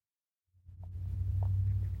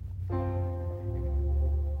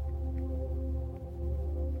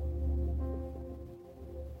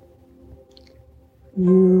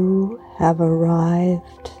You have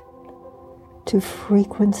arrived to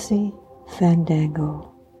Frequency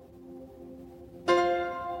Fandango.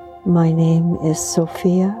 My name is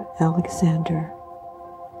Sophia Alexander,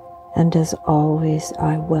 and as always,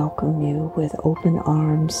 I welcome you with open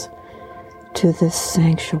arms to this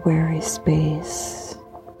sanctuary space,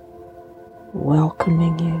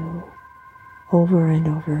 welcoming you over and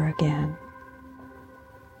over again,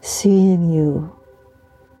 seeing you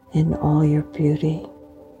in all your beauty.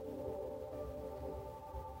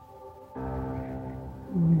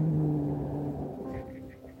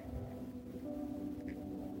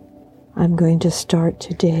 I'm going to start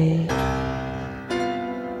today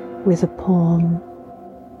with a poem.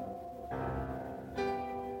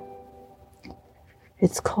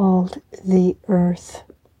 It's called The Earth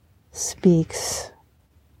Speaks.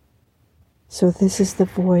 So this is the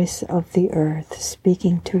voice of the earth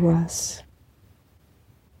speaking to us.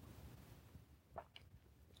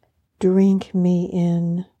 Drink me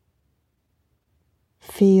in.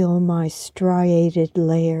 Feel my striated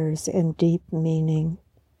layers and deep meaning.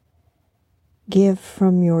 Give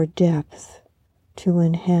from your depth to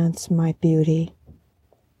enhance my beauty.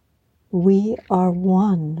 We are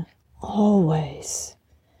one always,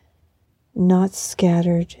 not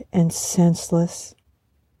scattered and senseless.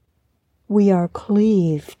 We are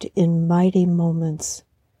cleaved in mighty moments.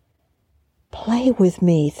 Play with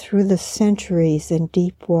me through the centuries and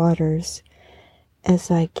deep waters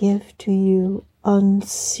as I give to you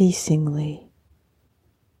unceasingly.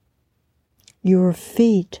 Your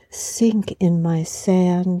feet sink in my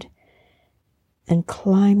sand and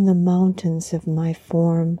climb the mountains of my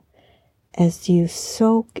form as you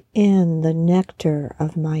soak in the nectar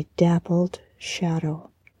of my dappled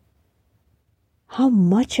shadow. How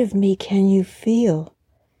much of me can you feel?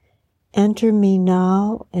 Enter me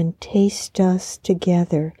now and taste us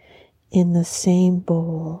together in the same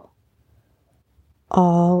bowl.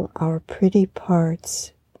 All our pretty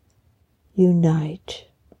parts unite.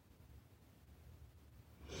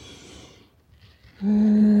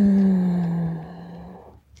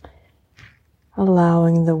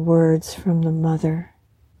 Allowing the words from the mother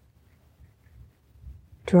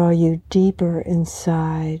draw you deeper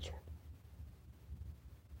inside,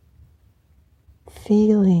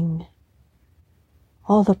 feeling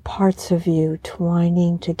all the parts of you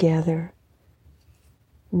twining together,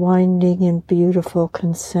 winding in beautiful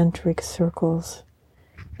concentric circles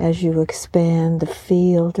as you expand the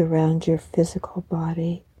field around your physical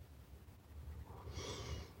body.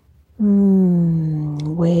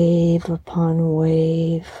 Wave upon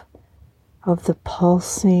wave of the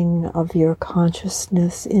pulsing of your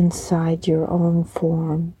consciousness inside your own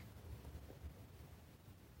form,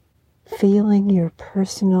 feeling your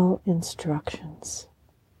personal instructions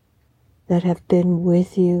that have been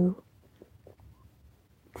with you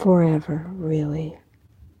forever, really.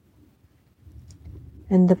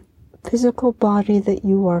 And the physical body that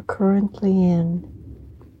you are currently in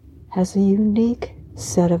has a unique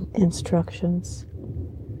set of instructions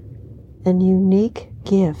and unique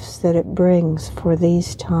gifts that it brings for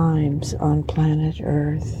these times on planet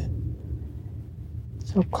Earth.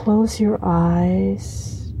 So close your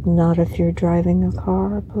eyes, not if you're driving a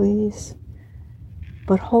car, please,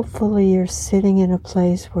 but hopefully you're sitting in a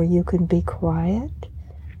place where you can be quiet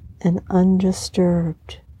and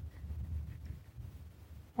undisturbed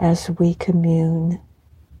as we commune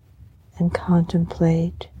and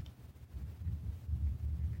contemplate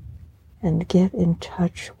and get in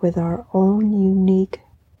touch with our own unique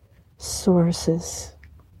sources.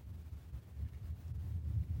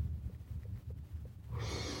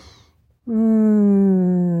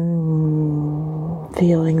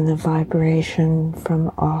 Feeling the vibration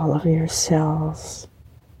from all of your cells.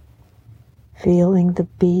 Feeling the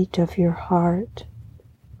beat of your heart.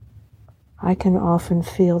 I can often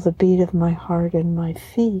feel the beat of my heart in my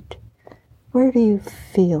feet. Where do you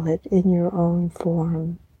feel it in your own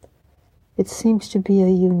form? It seems to be a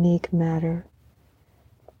unique matter.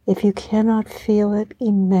 If you cannot feel it,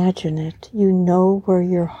 imagine it. You know where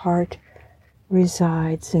your heart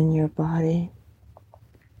resides in your body.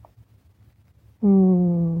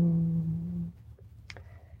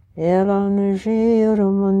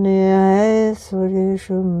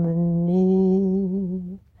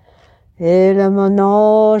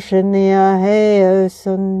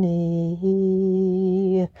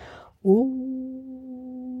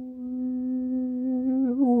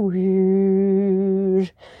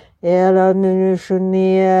 Ela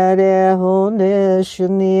nushnia de hone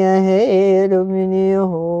shnia he domini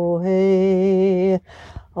ho he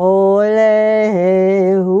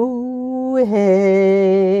ole hu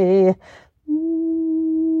he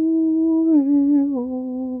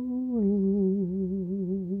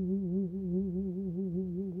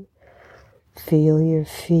feel your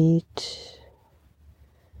feet.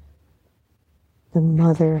 The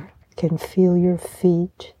mother can feel your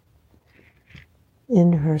feet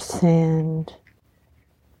in her sand,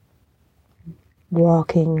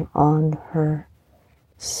 walking on her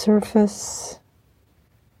surface.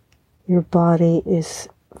 Your body is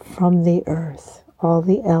from the earth. All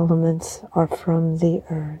the elements are from the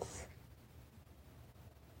earth.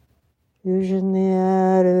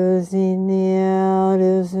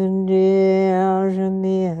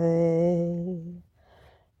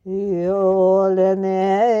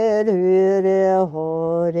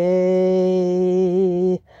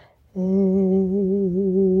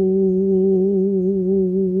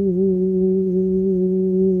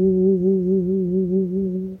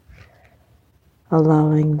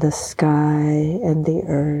 Allowing the sky and the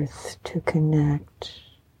earth to connect.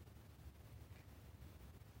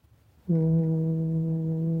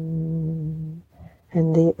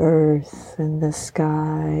 And the earth and the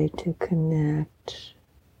sky to connect.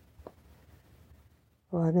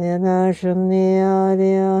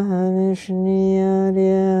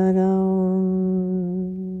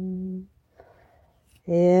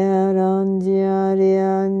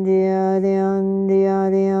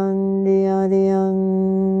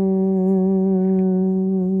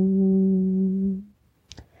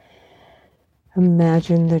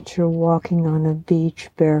 Imagine that you're walking on a beach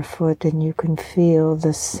barefoot and you can feel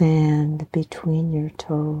the sand between your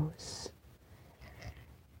toes.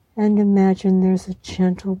 And imagine there's a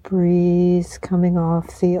gentle breeze coming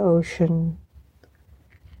off the ocean.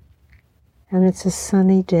 And it's a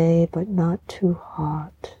sunny day, but not too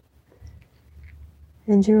hot.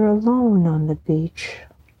 And you're alone on the beach.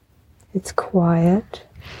 It's quiet.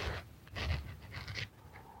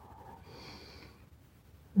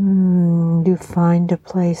 You find a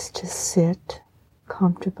place to sit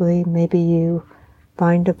comfortably. Maybe you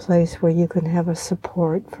find a place where you can have a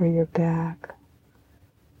support for your back.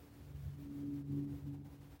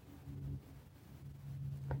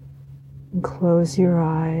 And close your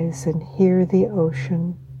eyes and hear the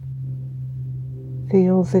ocean.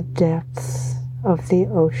 Feel the depths of the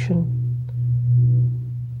ocean.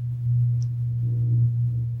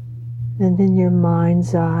 And in your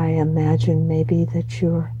mind's eye, imagine maybe that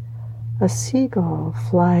you're a seagull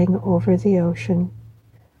flying over the ocean,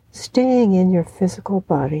 staying in your physical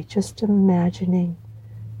body, just imagining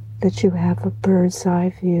that you have a bird's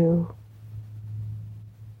eye view.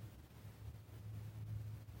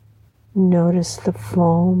 Notice the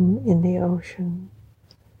foam in the ocean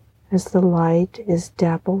as the light is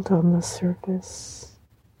dappled on the surface.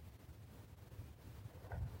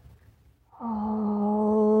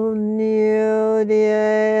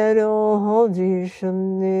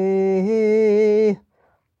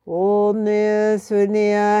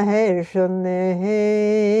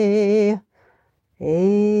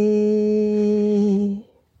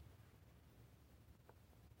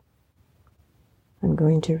 I'm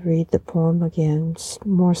going to read the poem again,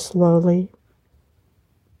 more slowly.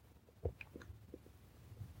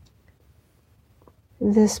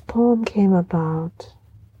 This poem came about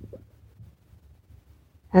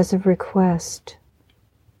as a request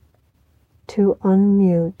to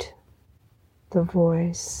unmute the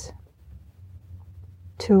voice,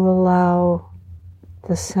 to allow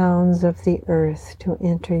the sounds of the earth to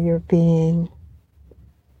enter your being.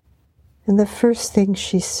 And the first thing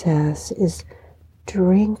she says is,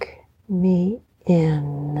 drink me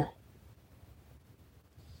in.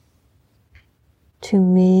 To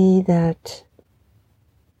me, that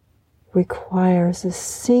requires a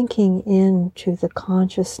sinking into the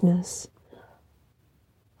consciousness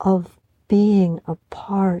of being a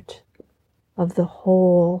part of the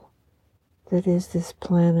whole that is this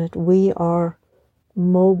planet. We are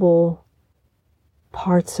mobile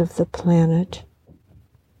parts of the planet.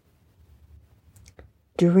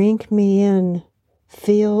 Drink me in,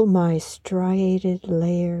 feel my striated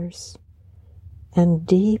layers and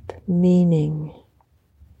deep meaning.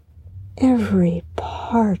 Every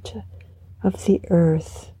part of the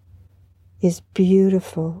earth is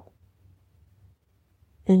beautiful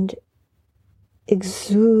and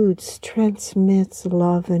exudes, transmits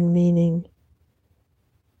love and meaning.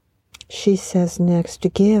 She says next,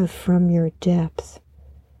 give from your depth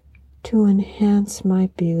to enhance my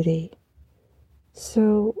beauty.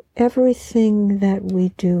 So everything that we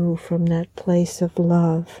do from that place of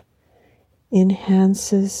love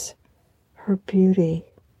enhances her beauty,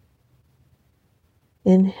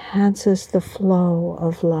 enhances the flow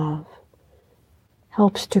of love,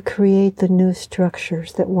 helps to create the new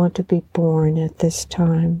structures that want to be born at this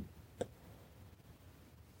time.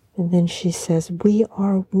 And then she says, we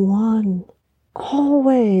are one,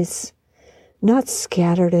 always. not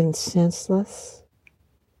scattered and senseless.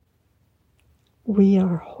 We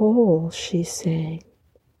are whole, she's saying.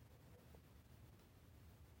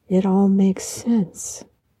 It all makes sense.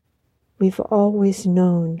 We've always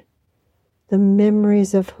known. The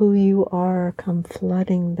memories of who you are come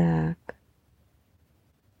flooding back.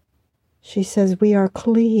 She says we are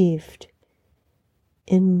cleaved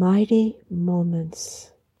in mighty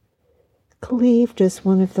moments. Cleaved is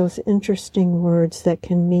one of those interesting words that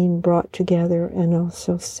can mean brought together and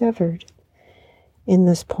also severed. In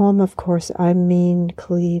this poem, of course, I mean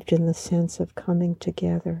cleaved in the sense of coming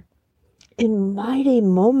together. In mighty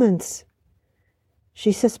moments,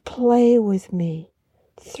 she says, play with me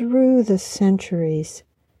through the centuries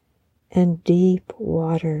and deep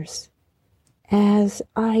waters as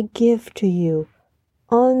I give to you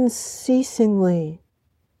unceasingly.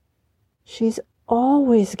 She's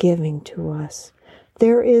always giving to us.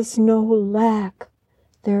 There is no lack.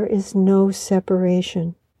 There is no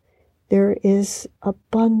separation. There is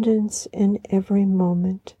abundance in every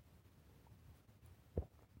moment.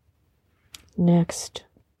 Next,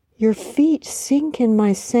 your feet sink in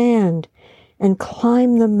my sand and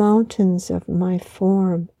climb the mountains of my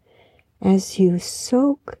form as you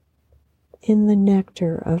soak in the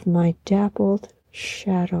nectar of my dappled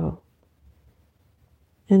shadow.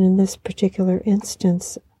 And in this particular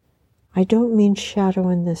instance, I don't mean shadow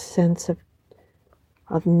in the sense of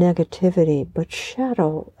negativity, but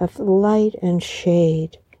shadow of light and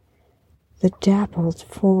shade, the dappled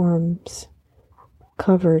forms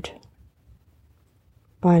covered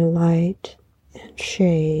by light and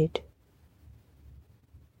shade.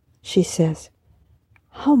 She says,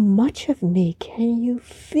 how much of me can you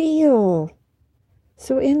feel?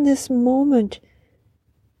 So in this moment,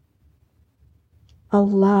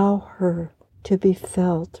 allow her to be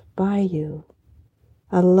felt by you.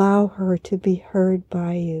 Allow her to be heard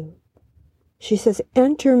by you. She says,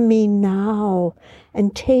 enter me now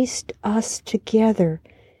and taste us together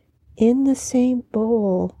in the same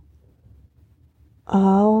bowl.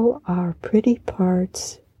 All our pretty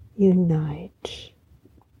parts unite.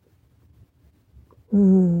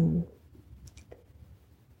 When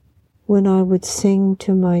I would sing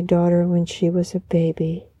to my daughter when she was a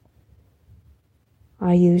baby,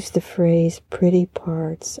 I used the phrase pretty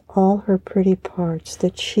parts, all her pretty parts,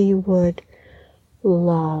 that she would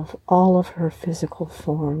love, all of her physical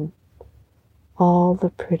form, all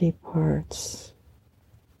the pretty parts.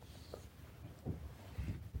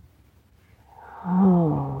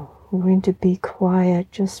 Oh, we're going to be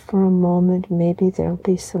quiet just for a moment. Maybe there'll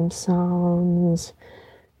be some sounds.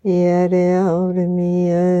 Feel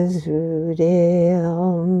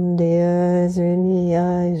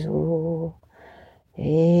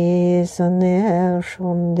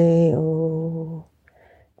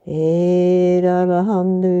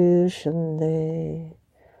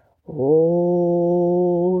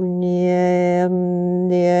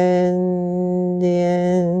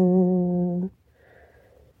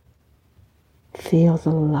the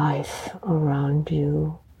life around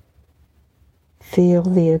you. Feel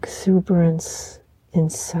the exuberance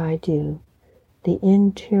inside you, the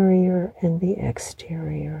interior and the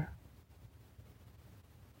exterior.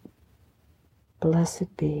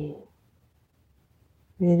 Blessed be.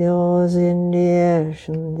 Videos in the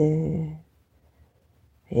ocean,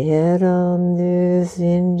 Eramdus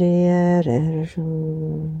in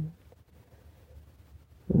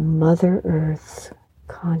the Mother Earth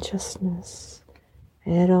consciousness.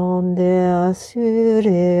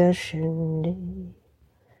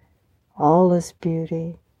 All is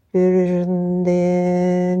beauty.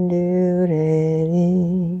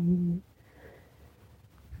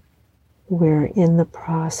 We're in the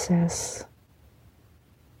process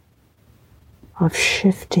of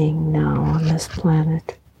shifting now on this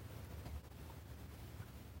planet.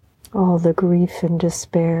 All the grief and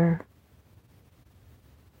despair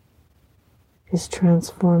is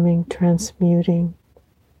transforming, transmuting,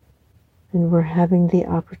 and we're having the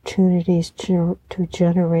opportunities to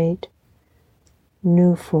generate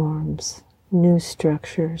new forms, new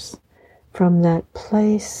structures from that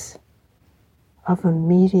place of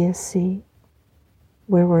immediacy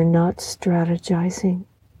where we're not strategizing.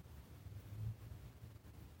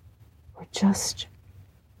 We're just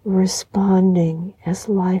responding as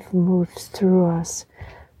life moves through us.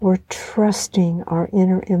 We're trusting our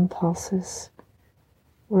inner impulses.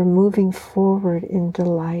 We're moving forward in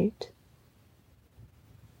delight.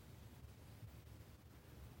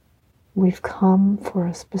 We've come for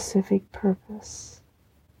a specific purpose.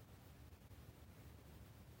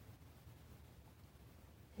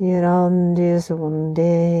 Irandis one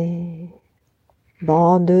day,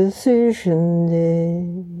 ba decision day,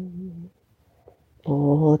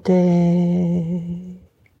 all day.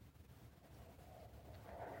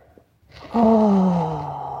 Oh.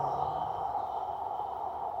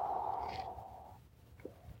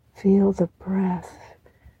 Feel the breath.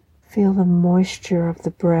 Feel the moisture of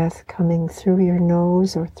the breath coming through your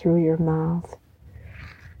nose or through your mouth.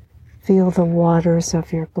 Feel the waters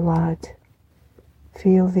of your blood.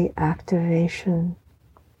 Feel the activation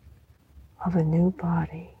of a new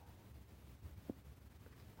body,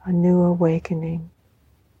 a new awakening,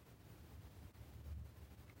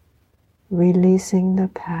 releasing the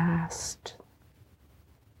past,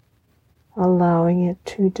 allowing it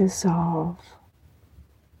to dissolve,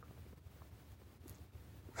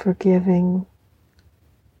 forgiving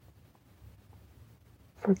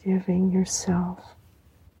yourself.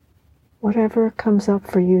 Whatever comes up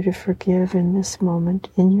for you to forgive in this moment,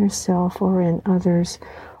 in yourself or in others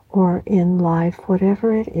or in life,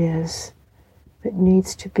 whatever it is that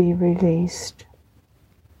needs to be released.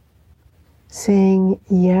 Saying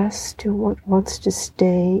yes to what wants to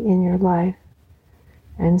stay in your life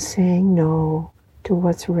and saying no to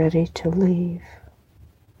what's ready to leave.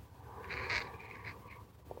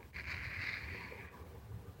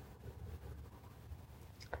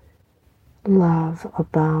 Love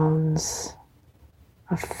abounds,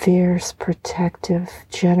 a fierce, protective,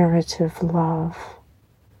 generative love.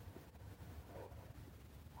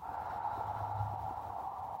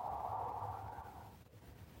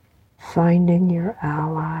 Finding your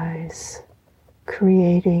allies,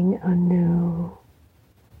 creating a new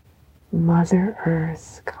Mother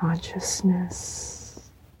Earth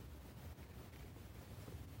consciousness.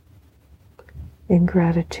 In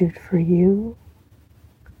gratitude for you,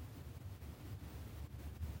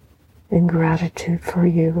 in gratitude for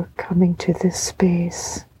you coming to this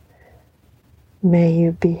space, may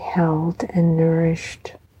you be held and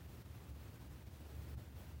nourished.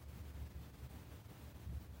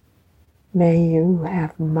 May you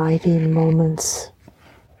have mighty moments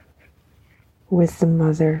with the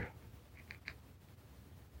Mother,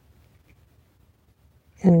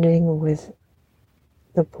 ending with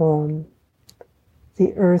the poem,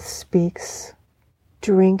 "The earth speaks,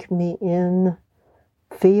 drink me in,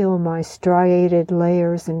 feel my striated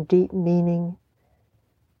layers and deep meaning.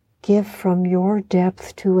 Give from your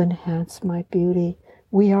depth to enhance my beauty.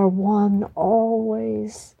 We are one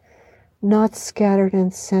always, not scattered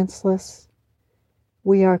and senseless.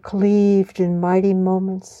 We are cleaved in mighty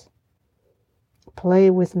moments. Play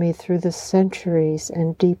with me through the centuries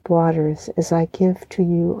and deep waters as I give to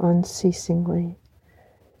you unceasingly.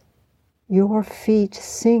 Your feet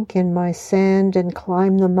sink in my sand and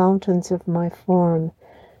climb the mountains of my form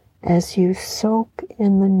as you soak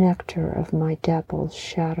in the nectar of my dappled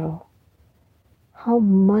shadow. How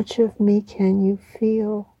much of me can you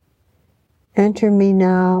feel? Enter me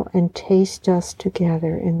now and taste us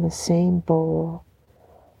together in the same bowl.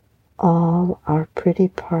 All our pretty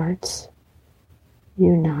parts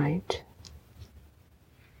unite."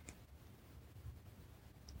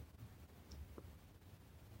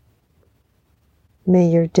 May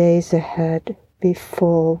your days ahead be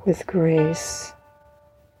full with grace.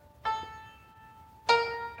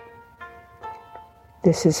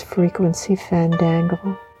 This is Frequency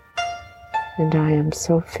Fandangle, and I am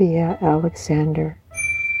Sophia Alexander,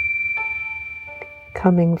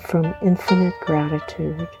 coming from infinite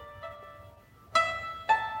gratitude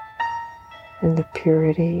and the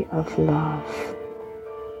purity of love.